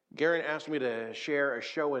Garen asked me to share a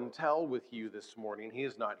show and tell with you this morning. He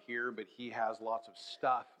is not here, but he has lots of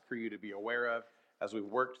stuff for you to be aware of as we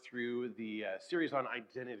worked through the series on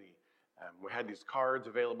identity. We had these cards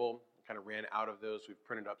available, kind of ran out of those. We've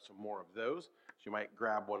printed up some more of those, so you might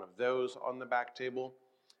grab one of those on the back table.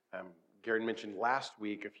 Garen mentioned last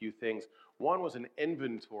week a few things. One was an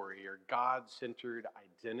inventory or God-centered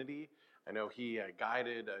identity. I know he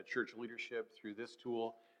guided church leadership through this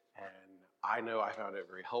tool, and I know I found it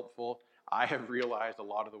very helpful. I have realized a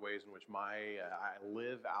lot of the ways in which I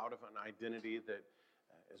live out of an identity that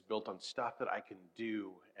is built on stuff that I can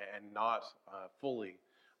do and not fully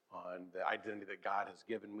on the identity that God has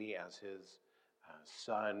given me as his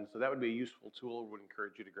son. So that would be a useful tool. I would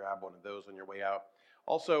encourage you to grab one of those on your way out.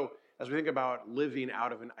 Also, as we think about living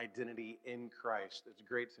out of an identity in Christ, it's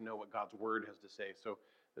great to know what God's word has to say. So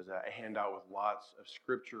there's a handout with lots of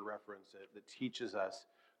scripture reference that teaches us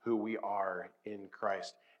who we are in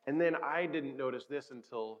Christ. And then I didn't notice this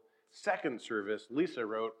until second service. Lisa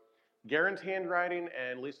wrote, Garen's handwriting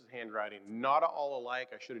and Lisa's handwriting, not all alike.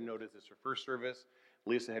 I should have noticed this for first service.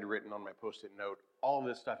 Lisa had written on my post-it note, all of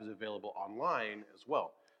this stuff is available online as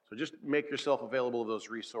well. So just make yourself available to those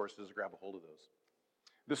resources, grab a hold of those.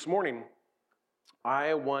 This morning,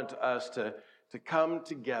 I want us to come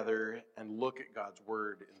together and look at God's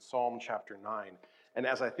word in Psalm chapter 9. And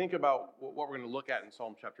as I think about what we're going to look at in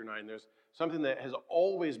Psalm chapter 9, there's something that has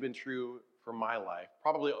always been true for my life,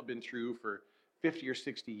 probably been true for 50 or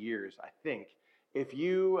 60 years, I think. If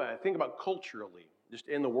you think about culturally, just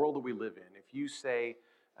in the world that we live in, if you say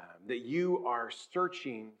that you are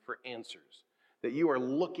searching for answers, that you are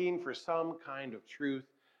looking for some kind of truth,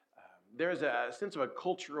 there's a sense of a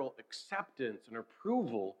cultural acceptance and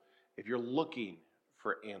approval if you're looking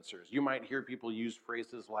for answers. You might hear people use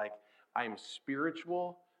phrases like, I'm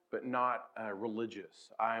spiritual, but not religious.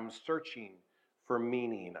 I'm searching for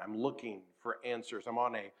meaning. I'm looking for answers. I'm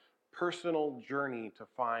on a personal journey to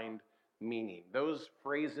find meaning. Those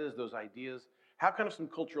phrases, those ideas, have kind of some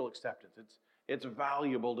cultural acceptance. It's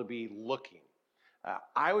valuable to be looking.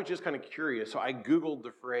 I was just kind of curious, so I Googled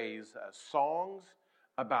the phrase songs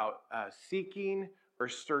about seeking or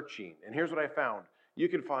searching. And here's what I found. You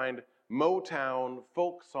can find Motown,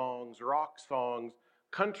 folk songs, rock songs,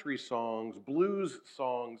 country songs, blues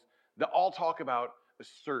songs that all talk about a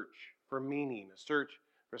search for meaning, a search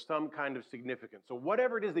for some kind of significance. So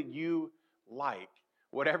whatever it is that you like,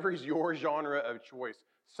 whatever is your genre of choice,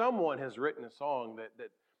 someone has written a song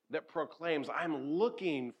that proclaims, I'm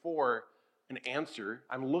looking for an answer.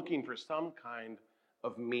 I'm looking for some kind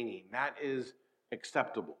of meaning. That is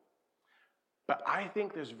acceptable. But I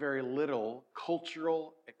think there's very little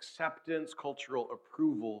cultural acceptance, cultural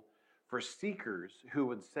approval for seekers who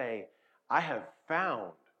would say, I have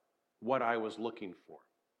found what I was looking for.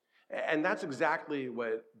 And that's exactly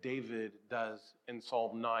what David does in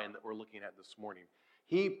Psalm 9 that we're looking at this morning.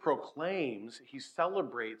 He proclaims, he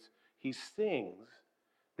celebrates, he sings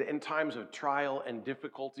that in times of trial and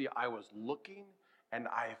difficulty, I was looking and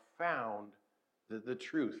I found the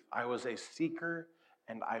truth. I was a seeker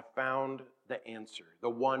and I found the answer, the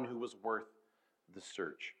one who was worth the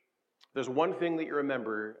search. There's one thing that you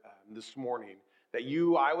remember this morning that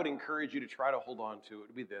I would encourage you to try to hold on to. It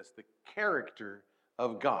would be this: the character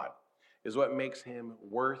of God is what makes him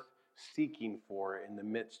worth seeking for in the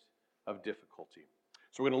midst of difficulty.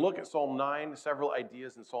 So we're going to look at Psalm 9, several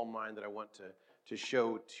ideas in Psalm 9 that I want to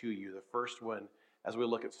show to you. The first one, as we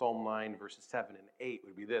look at Psalm 9, verses 7 and 8,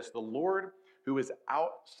 would be this: the Lord who is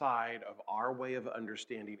outside of our way of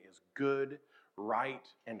understanding is good, right,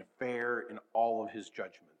 and fair in all of his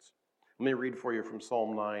judgments. Let me read for you from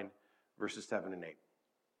Psalm 9, verses 7 and 8.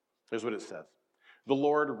 Here's what it says. The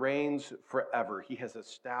Lord reigns forever. He has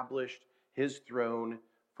established his throne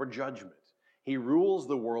for judgment. He rules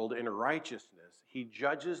the world in righteousness. He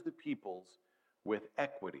judges the peoples with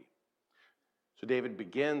equity. So David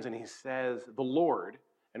begins and he says, the Lord.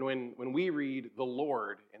 And when we read the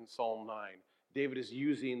Lord in Psalm 9, David is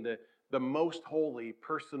using the most holy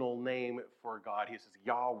personal name for God. He says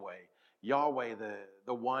Yahweh. Yahweh,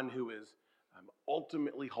 the one who is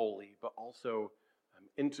ultimately holy, but also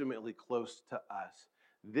intimately close to us.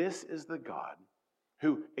 This is the God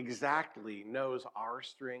who exactly knows our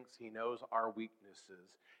strengths. He knows our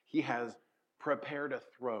weaknesses. He has prepared a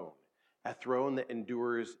throne that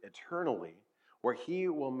endures eternally, where he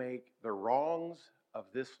will make the wrongs of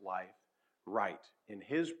this life right in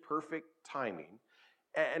his perfect timing.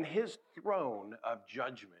 And his throne of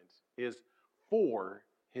judgment is for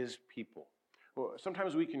his people. Well,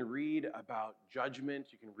 sometimes we can read about judgment.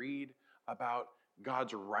 You can read about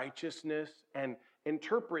God's righteousness and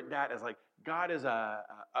interpret that as like God is a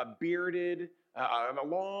bearded, a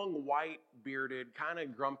long white bearded, kind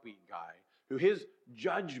of grumpy guy who his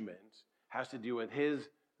judgment has to do with his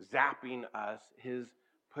zapping us, his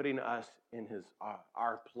putting us in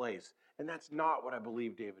our place. And that's not what I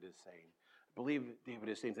believe David is saying. I believe David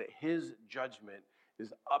is saying that his judgment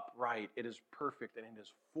is upright, it is perfect, and it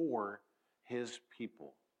is for his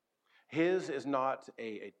people. His is not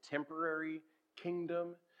a temporary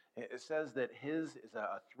kingdom. It says that his is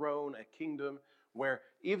a throne, a kingdom, where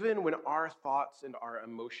even when our thoughts and our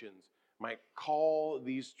emotions might call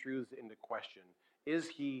these truths into question, is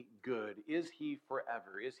he good? Is he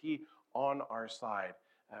forever? Is he on our side?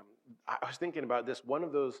 I was thinking about this. One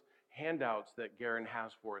of those handouts that Garen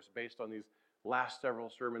has for us based on these last several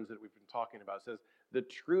sermons that we've been talking about says the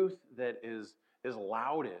truth that is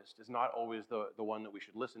loudest is not always the one that we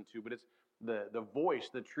should listen to, but it's the voice,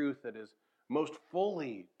 the truth that is most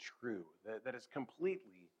fully true, that is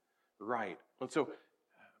completely right. And so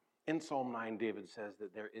in Psalm 9, David says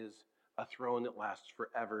that there is a throne that lasts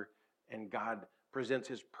forever, and God presents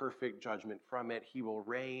his perfect judgment from it. He will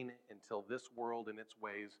reign until this world and its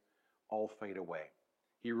ways all fade away.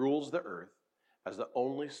 He rules the earth as the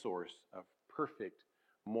only source of perfect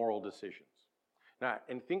moral decisions. Now,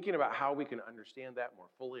 in thinking about how we can understand that more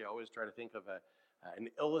fully, I always try to think of an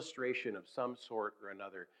illustration of some sort or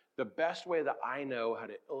another. The best way that I know how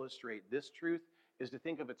to illustrate this truth is to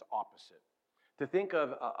think of its opposite. To think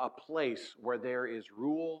of a place where there is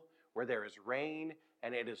rule, where there is reign,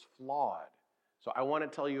 and it is flawed. So I want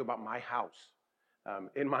to tell you about my house.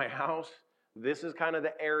 In my house, this is kind of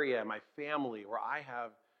the area, my family, where I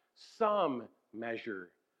have some measure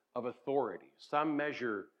of authority, some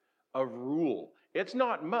measure of rule. It's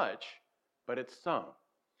not much, but it's some.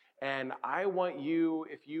 And I want you,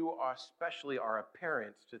 if you especially are a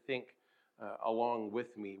parent, to think along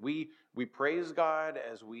with me. We praise God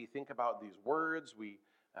as we think about these words. We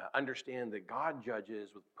understand that God judges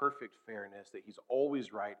with perfect fairness, that he's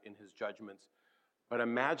always right in his judgments. But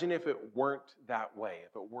imagine if it weren't that way,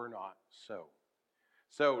 if it were not so.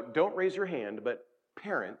 So don't raise your hand, but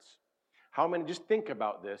parents, how many, just think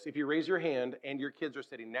about this. If you raise your hand and your kids are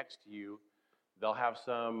sitting next to you, they'll have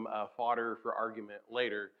some fodder for argument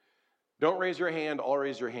later. Don't raise your hand, I'll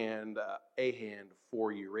raise your hand, a hand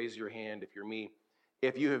for you. Raise your hand if you're me,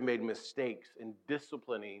 if you have made mistakes in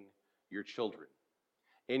disciplining your children.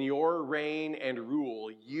 In your reign and rule,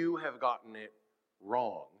 you have gotten it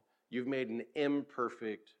wrong. You've made an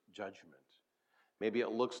imperfect judgment. Maybe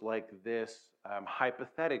it looks like this.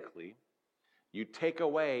 Hypothetically, you take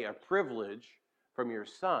away a privilege from your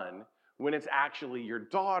son when it's actually your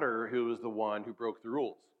daughter who is the one who broke the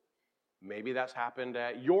rules. Maybe that's happened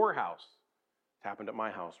at your house. It's happened at my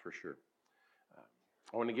house for sure.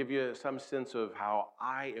 I want to give you some sense of how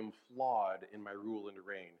I am flawed in my rule and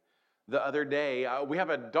reign. The other day, we have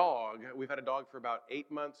a dog. We've had a dog for about 8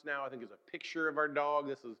 months now. I think it's a picture of our dog.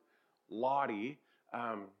 This is Lottie.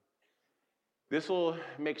 This will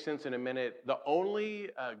make sense in a minute. The only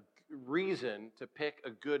reason to pick a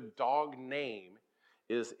good dog name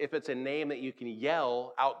is if it's a name that you can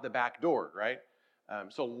yell out the back door, right?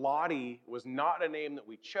 So Lottie was not a name that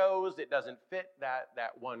we chose. It doesn't fit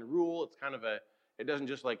that one rule. It's kind of it doesn't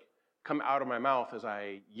just like come out of my mouth as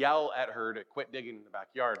I yell at her to quit digging in the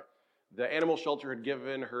backyard. The animal shelter had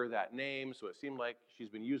given her that name, so it seemed like she's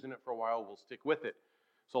been using it for a while. We'll stick with it.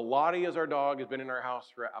 So Lottie is our dog, has been in our house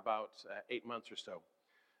for about 8 months or so.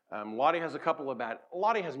 Lottie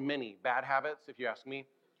has many bad habits, if you ask me.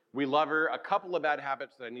 We love her. A couple of bad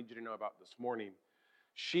habits that I need you to know about this morning.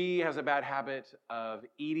 She has a bad habit of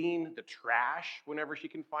eating the trash whenever she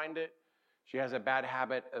can find it. She has a bad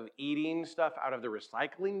habit of eating stuff out of the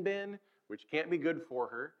recycling bin, which can't be good for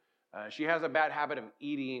her. She has a bad habit of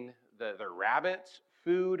eating the rabbit's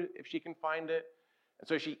food if she can find it. And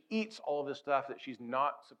so she eats all this stuff that she's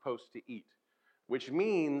not supposed to eat, which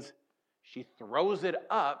means she throws it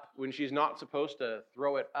up when she's not supposed to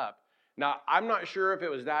throw it up. Now, I'm not sure if it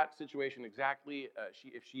was that situation exactly,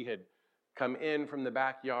 if she had come in from the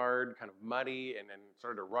backyard, kind of muddy, and then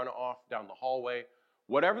started to run off down the hallway.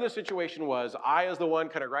 Whatever the situation was, I, as the one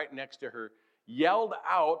kind of right next to her, yelled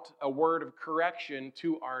out a word of correction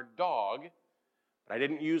to our dog, but I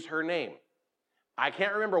didn't use her name. I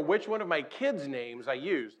can't remember which one of my kids' names I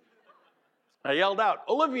used. I yelled out,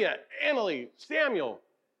 Olivia, Annalie, Samuel,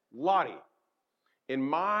 Lottie. In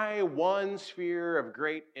my one sphere of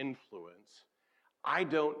great influence, I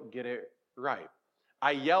don't get it right.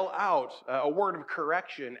 I yell out a word of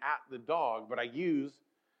correction at the dog, but I use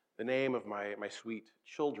the name of my sweet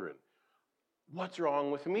children. What's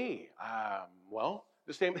wrong with me? Well,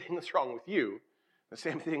 the same thing that's wrong with you, the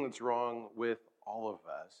same thing that's wrong with all of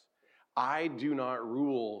us. I do not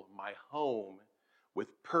rule my home with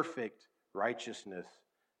perfect righteousness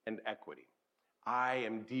and equity. I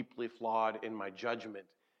am deeply flawed in my judgment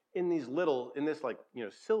in this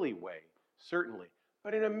silly way, certainly,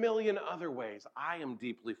 but in a million other ways, I am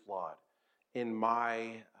deeply flawed in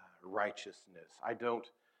my righteousness. I don't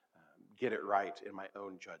get it right in my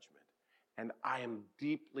own judgment. And I am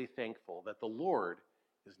deeply thankful that the Lord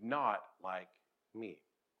is not like me,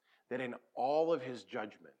 that in all of his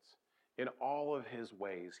judgments, in all of his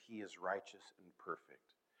ways, he is righteous and perfect.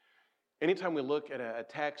 Anytime we look at a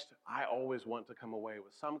text, I always want to come away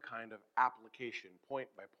with some kind of application, point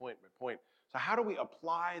by point by point. So how do we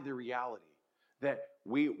apply the reality that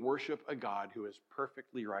we worship a God who is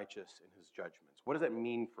perfectly righteous in his judgments? What does that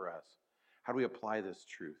mean for us? How do we apply this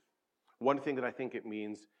truth? One thing that I think it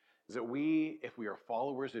means is that we, if we are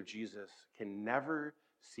followers of Jesus, can never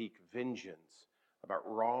seek vengeance about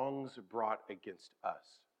wrongs brought against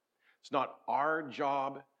us. It's not our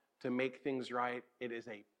job to make things right. It is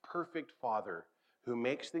a perfect Father who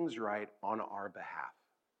makes things right on our behalf.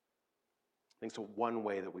 I think so one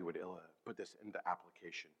way that we would put this into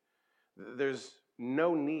application. There's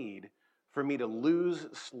no need for me to lose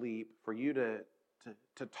sleep, for you to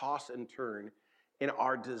toss and turn in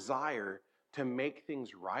our desire to make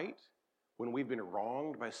things right when we've been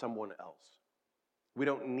wronged by someone else. We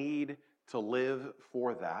don't need to live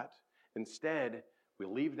for that. Instead, we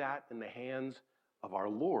leave that in the hands of our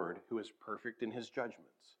Lord, who is perfect in his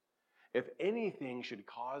judgments. If anything should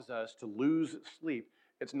cause us to lose sleep,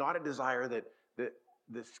 it's not a desire that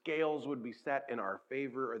the scales would be set in our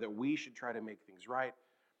favor or that we should try to make things right.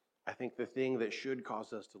 I think the thing that should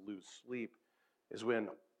cause us to lose sleep is when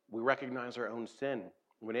we recognize our own sin.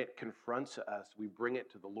 When it confronts us, we bring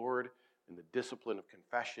it to the Lord in the discipline of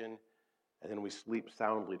confession, and then we sleep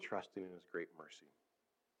soundly, trusting in his great mercy.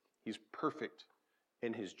 He's perfect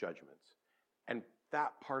in his judgments. And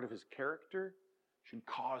that part of his character should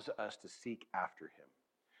cause us to seek after him.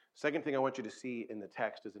 Second thing I want you to see in the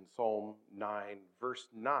text is in Psalm 9, verse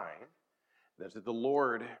 9. That's that the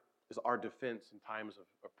Lord is our defense in times of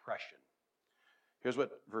oppression. Here's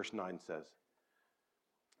what verse 9 says.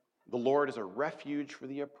 The Lord is a refuge for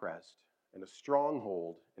the oppressed and a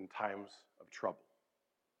stronghold in times of trouble.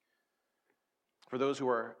 For those who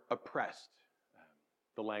are oppressed,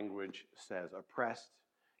 the language says oppressed,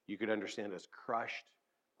 you could understand as crushed,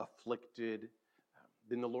 afflicted.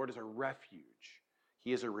 Then the Lord is a refuge.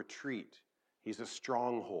 He is a retreat. He's a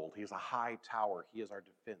stronghold. He is a high tower. He is our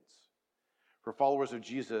defense. For followers of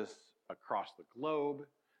Jesus across the globe,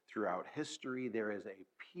 throughout history, there is a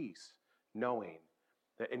peace knowing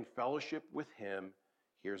that in fellowship with him,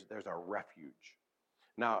 there's our refuge.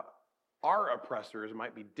 Now, our oppressors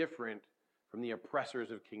might be different from the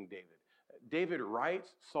oppressors of King David. David writes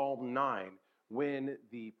Psalm 9 when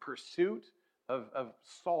the pursuit of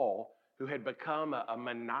Saul, who had become a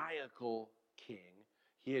maniacal king,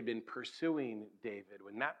 he had been pursuing David.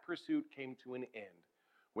 When that pursuit came to an end,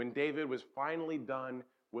 when David was finally done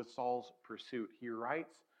with Saul's pursuit, he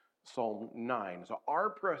writes Psalm 9. So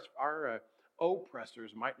our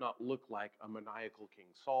oppressors might not look like a maniacal King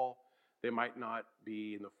Saul. They might not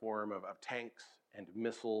be in the form of tanks and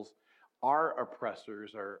missiles. Our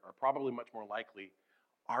oppressors are probably much more likely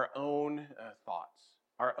our own thoughts,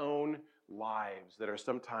 our own lives that are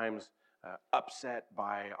sometimes upset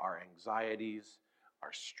by our anxieties,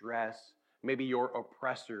 our stress. Maybe your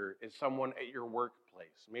oppressor is someone at your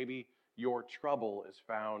workplace. Maybe your trouble is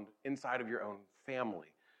found inside of your own family.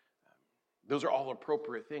 Those are all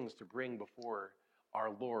appropriate things to bring before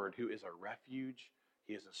our Lord, who is a refuge.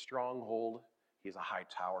 He is a stronghold. He is a high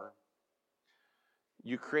tower.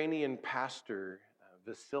 Ukrainian pastor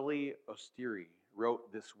Vasily Ostiri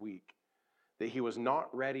wrote this week that he was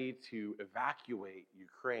not ready to evacuate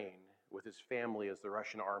Ukraine with his family as the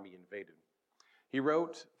Russian army invaded. He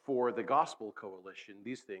wrote for the Gospel Coalition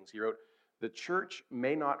these things. He wrote, "The church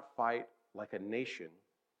may not fight like a nation,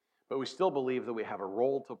 but we still believe that we have a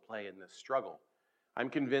role to play in this struggle. I'm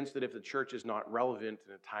convinced that if the church is not relevant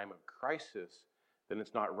in a time of crisis, then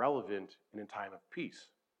it's not relevant in a time of peace.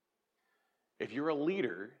 If you're a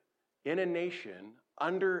leader in a nation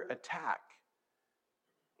under attack,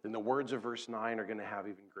 then the words of verse 9 are going to have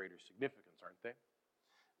even greater significance, aren't they?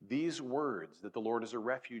 These words, that the Lord is a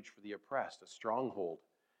refuge for the oppressed, a stronghold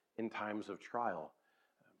in times of trial,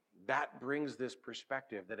 that brings this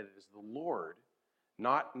perspective that it is the Lord,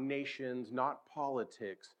 not nations, not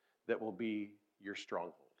politics, that will be your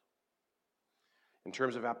stronghold. In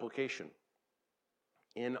terms of application,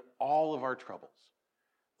 in all of our troubles,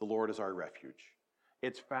 the Lord is our refuge.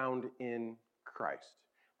 It's found in Christ.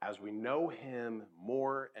 As we know him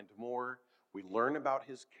more and more, we learn about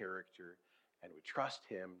his character, and we trust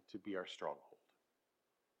him to be our stronghold.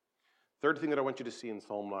 Third thing that I want you to see in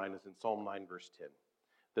Psalm 9 is in Psalm 9, verse 10,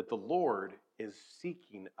 that the Lord is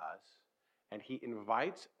seeking us, and he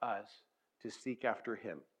invites us to seek after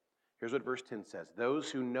him. Here's what verse 10 says: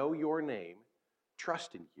 "Those who know your name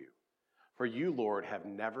trust in you, for you, Lord, have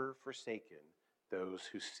never forsaken those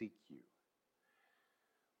who seek you."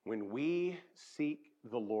 When we seek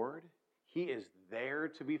the Lord, he is there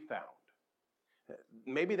to be found.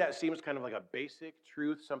 Maybe that seems kind of like a basic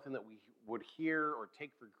truth, something that we would hear or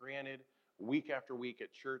take for granted week after week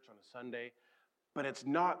at church on a Sunday, but it's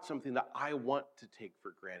not something that I want to take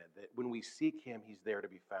for granted, that when we seek him, he's there to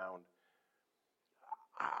be found.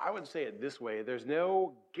 I would say it this way: there's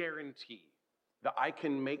no guarantee that I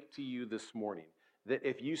can make to you this morning that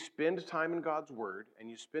if you spend time in God's word and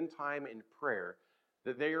you spend time in prayer,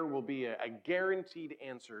 that there will be a guaranteed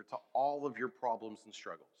answer to all of your problems and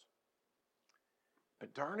struggles.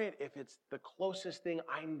 But darn it, if it's the closest thing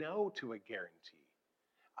I know to a guarantee,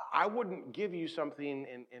 I wouldn't give you something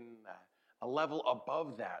in a level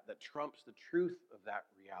above that trumps the truth of that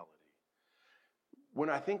reality. When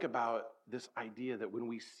I think about this idea that when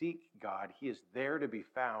we seek God, he is there to be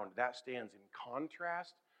found, that stands in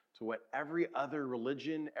contrast to what every other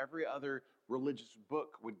religion, every other religious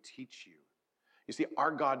book would teach you. You see,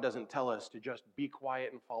 our God doesn't tell us to just be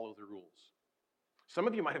quiet and follow the rules. Some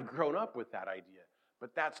of you might have grown up with that idea,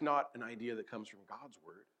 but that's not an idea that comes from God's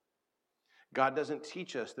word. God doesn't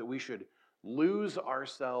teach us that we should lose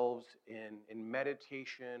ourselves in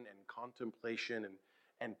meditation and contemplation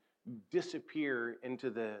and disappear into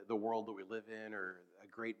the world that we live in, or a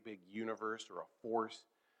great big universe or a force.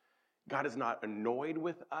 God is not annoyed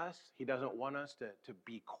with us. He doesn't want us to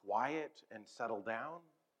be quiet and settle down.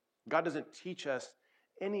 God doesn't teach us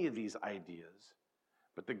any of these ideas,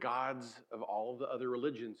 but the gods of all of the other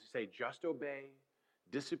religions say just obey,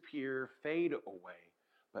 disappear, fade away.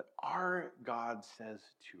 But our God says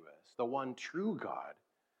to us, the one true God,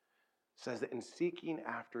 says that in seeking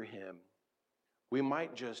after him, we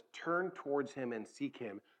might just turn towards him and seek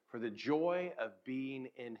him for the joy of being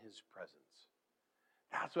in his presence.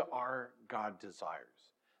 That's what our God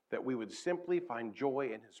desires, that we would simply find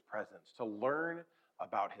joy in his presence, to learn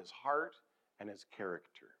about his heart and his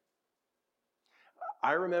character.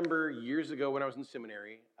 I remember years ago when I was in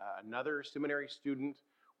seminary, another seminary student,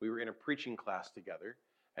 we were in a preaching class together,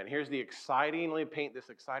 and here's let me paint this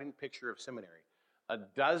exciting picture of seminary. A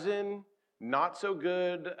dozen not so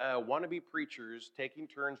good wannabe preachers taking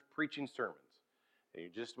turns preaching sermons. And you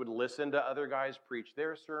just would listen to other guys preach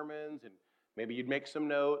their sermons, and maybe you'd make some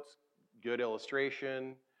notes, good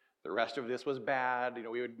illustration. The rest of this was bad.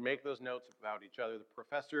 We would make those notes about each other. The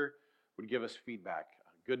professor would give us feedback.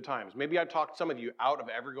 Good times. Maybe I talked some of you out of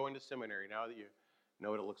ever going to seminary now that you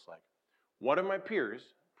know what it looks like. One of my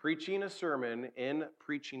peers, preaching a sermon in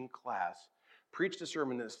preaching class, preached a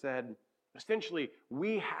sermon that said, essentially,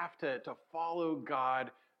 we have to follow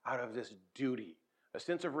God out of this duty, a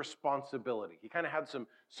sense of responsibility. He kind of had some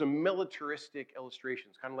militaristic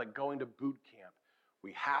illustrations, kind of like going to boot camp.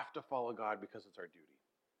 We have to follow God because it's our duty.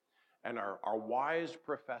 And our wise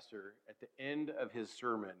professor at the end of his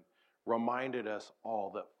sermon reminded us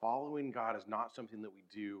all that following God is not something that we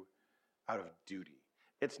do out of duty.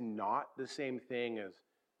 It's not the same thing as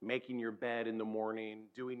making your bed in the morning,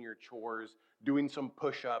 doing your chores, doing some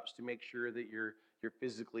push-ups to make sure that you're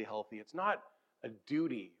physically healthy. It's not a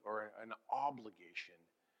duty or an obligation,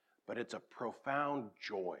 but it's a profound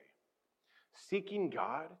joy. Seeking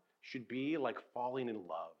God should be like falling in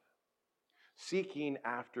love. Seeking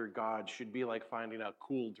after God should be like finding a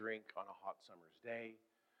cool drink on a hot summer's day.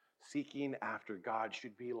 Seeking after God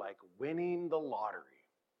should be like winning the lottery.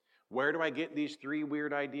 Where do I get these three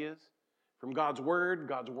weird ideas? From God's Word,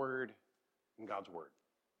 and God's Word.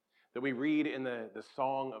 That we read in the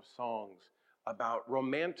Song of Songs about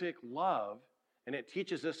romantic love, and it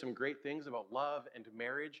teaches us some great things about love and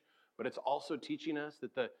marriage, but it's also teaching us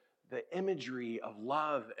that the imagery of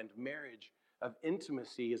love and marriage, of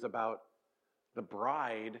intimacy, is about the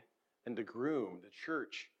bride and the groom, the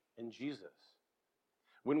church and Jesus.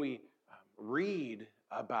 When we read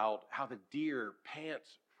about how the deer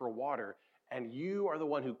pants for water, and you are the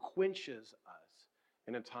one who quenches us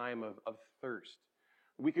in a time of thirst.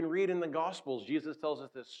 We can read in the Gospels, Jesus tells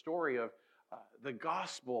us this story of the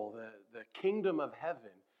gospel, the kingdom of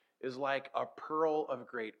heaven is like a pearl of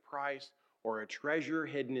great price or a treasure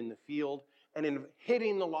hidden in the field. And in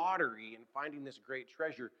hitting the lottery and finding this great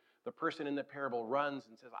treasure, the person in the parable runs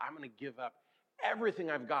and says, I'm going to give up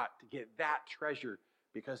everything I've got to get that treasure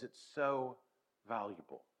because it's so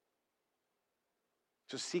valuable.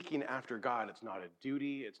 So seeking after God, it's not a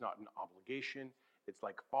duty, it's not an obligation. It's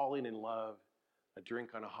like falling in love, a drink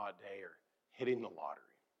on a hot day, or hitting the lottery.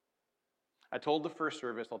 I told the first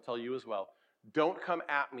service, I'll tell you as well, don't come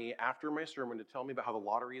at me after my sermon to tell me about how the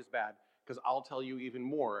lottery is bad, because I'll tell you even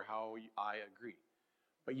more how I agree.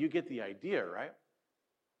 But you get the idea, right?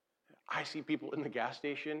 I see people in the gas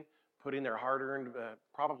station putting their hard-earned,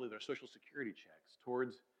 probably their Social Security checks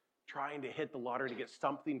towards trying to hit the lottery to get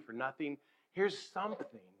something for nothing. Here's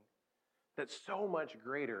something that's so much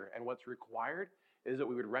greater, and what's required is that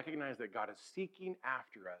we would recognize that God is seeking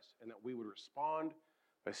after us and that we would respond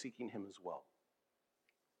by seeking him as well.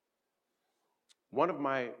 One of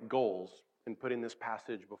my goals in putting this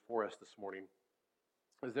passage before us this morning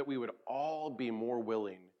is that we would all be more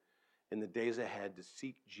willing in the days ahead to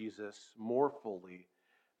seek Jesus more fully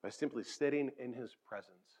by simply sitting in his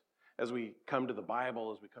presence. As we come to the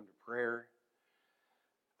Bible, as we come to prayer,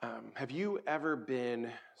 have you ever been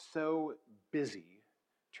so busy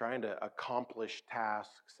trying to accomplish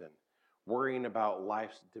tasks and worrying about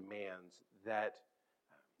life's demands that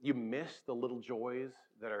you miss the little joys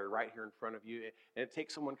that are right here in front of you? And it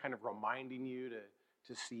takes someone kind of reminding you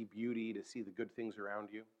to see beauty, to see the good things around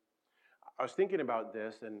you. I was thinking about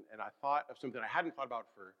this, and I thought of something I hadn't thought about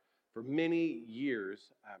for many years.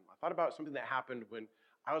 I thought about something that happened when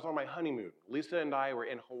I was on my honeymoon. Lisa and I were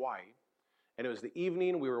in Hawaii, and it was the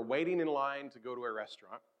evening. We were waiting in line to go to a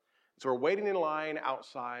restaurant. So we're waiting in line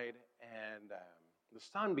outside, and the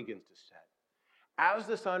sun begins to set. As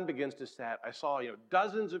the sun begins to set, I saw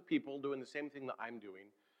dozens of people doing the same thing that I'm doing.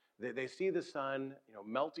 They see the sun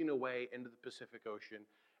melting away into the Pacific Ocean,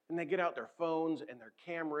 and they get out their phones and their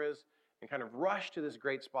cameras and kind of rush to this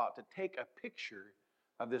great spot to take a picture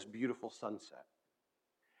of this beautiful sunset.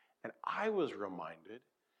 And I was reminded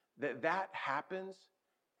that that happens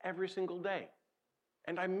every single day,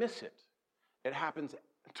 and I miss it. It happens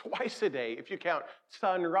twice a day if you count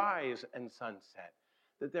sunrise and sunset,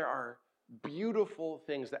 that there are beautiful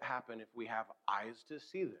things that happen if we have eyes to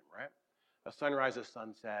see them, right? A sunrise, a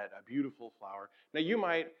sunset, a beautiful flower. Now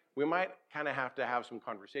we might kind of have to have some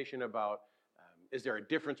conversation about, is there a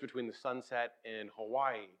difference between the sunset in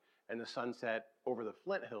Hawaii and the sunset over the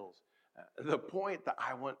Flint Hills? The point that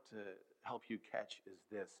I want to help you catch is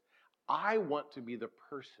this. I want to be the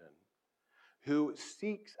person who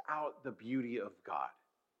seeks out the beauty of God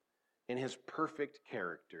in his perfect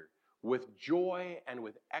character with joy and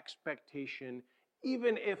with expectation,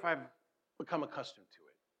 even if I've become accustomed to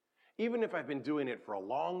it. Even if I've been doing it for a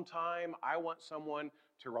long time, I want someone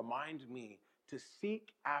to remind me to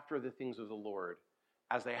seek after the things of the Lord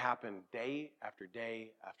as they happen day after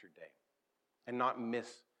day after day, and not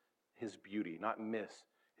miss his beauty, not miss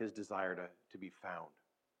his desire to be found.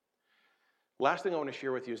 Last thing I want to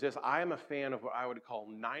share with you is this. I am a fan of what I would call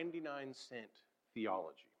 99-cent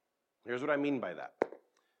theology. Here's what I mean by that.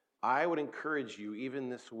 I would encourage you, even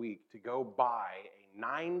this week, to go buy a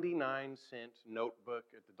 99-cent notebook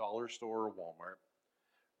at the dollar store or Walmart.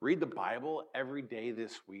 Read the Bible every day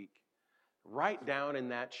this week. Write down in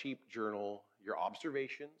that cheap journal your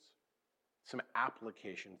observations, some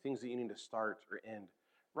application, things that you need to start or end.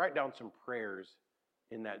 Write down some prayers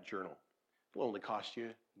in that journal. It'll only cost you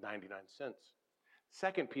 99 cents.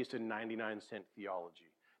 Second piece of 99-cent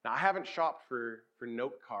theology. Now, I haven't shopped for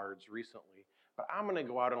note cards recently, but I'm going to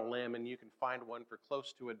go out on a limb, and you can find one for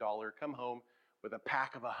close to $1. Come home with a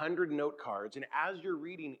pack of 100 note cards, and as you're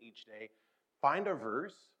reading each day, find a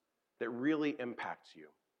verse that really impacts you,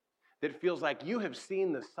 that feels like you have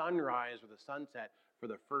seen the sunrise or the sunset for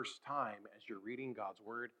the first time as you're reading God's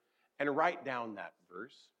word, and write down that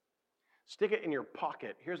verse. Stick it in your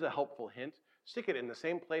pocket. Here's a helpful hint. Stick it in the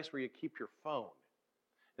same place where you keep your phone.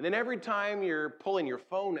 And then every time you're pulling your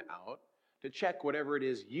phone out to check whatever it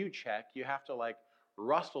is you check, you have to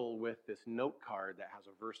rustle with this note card that has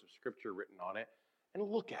a verse of scripture written on it and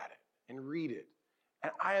look at it and read it.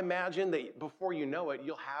 And I imagine that before you know it,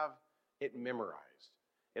 you'll have it memorized.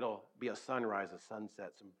 It'll be a sunrise, a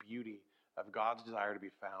sunset, some beauty of God's desire to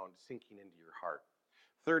be found sinking into your heart.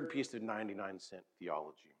 Third piece of 99-cent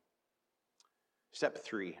theology. Step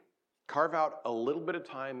 3, carve out a little bit of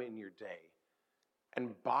time in your day and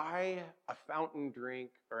buy a fountain drink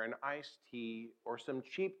or an iced tea or some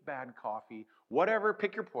cheap bad coffee, whatever,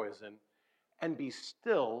 pick your poison, and be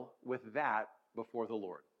still with that before the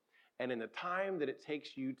Lord. And in the time that it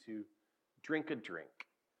takes you to drink a drink,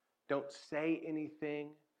 don't say anything,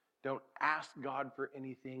 don't ask God for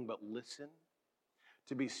anything, but listen.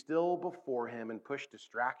 To be still before him and push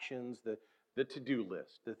distractions, the to-do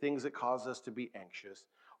list, the things that cause us to be anxious,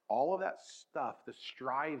 all of that stuff, the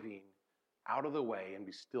striving, out of the way and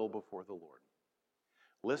be still before the Lord.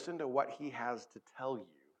 Listen to what he has to tell you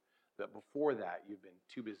that before that you've been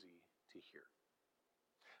too busy to hear.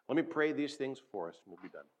 Let me pray these things for us and we'll be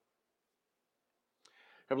done.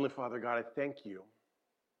 Heavenly Father, God, I thank you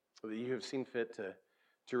that you have seen fit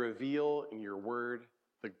to reveal in your word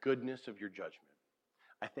the goodness of your judgment.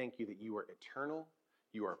 I thank you that you are eternal,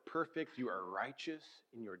 you are perfect, you are righteous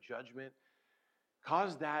in your judgment.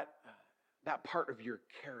 Cause that part of your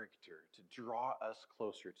character to draw us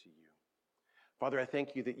closer to you. Father, I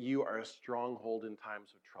thank you that you are a stronghold in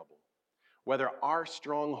times of trouble. Whether our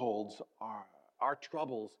strongholds, our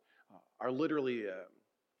troubles, are literally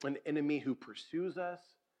an enemy who pursues us,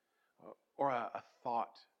 or a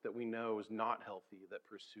thought that we know is not healthy that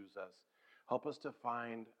pursues us, help us to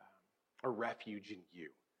find a refuge in you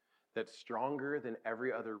that's stronger than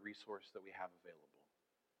every other resource that we have available.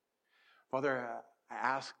 Father, I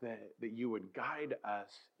ask that you would guide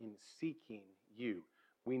us in seeking you.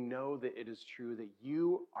 We know that it is true that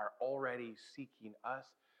you are already seeking us,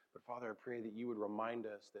 but Father, I pray that you would remind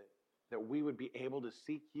us that we would be able to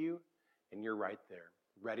seek you, and you're right there,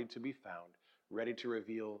 ready to be found, ready to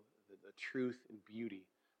reveal the truth and beauty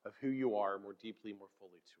of who you are more deeply, more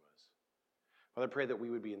fully to us. Father, I pray that we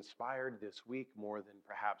would be inspired this week more than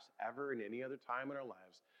perhaps ever in any other time in our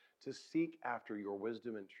lives to seek after your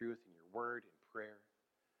wisdom and truth in your word and prayer.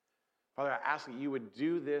 Father, I ask that you would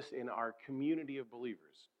do this in our community of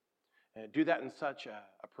believers. And do that in such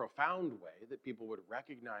a profound way that people would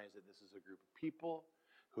recognize that this is a group of people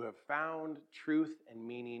who have found truth and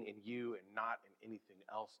meaning in you and not in anything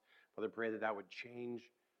else. Father, I pray that that would change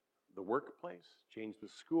the workplace, change the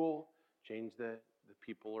school, change the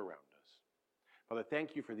people around us. Father,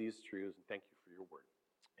 thank you for these truths and thank you for your word.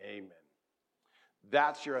 Amen.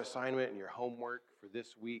 That's your assignment and your homework for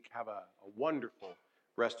this week. Have a wonderful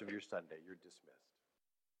rest of your Sunday.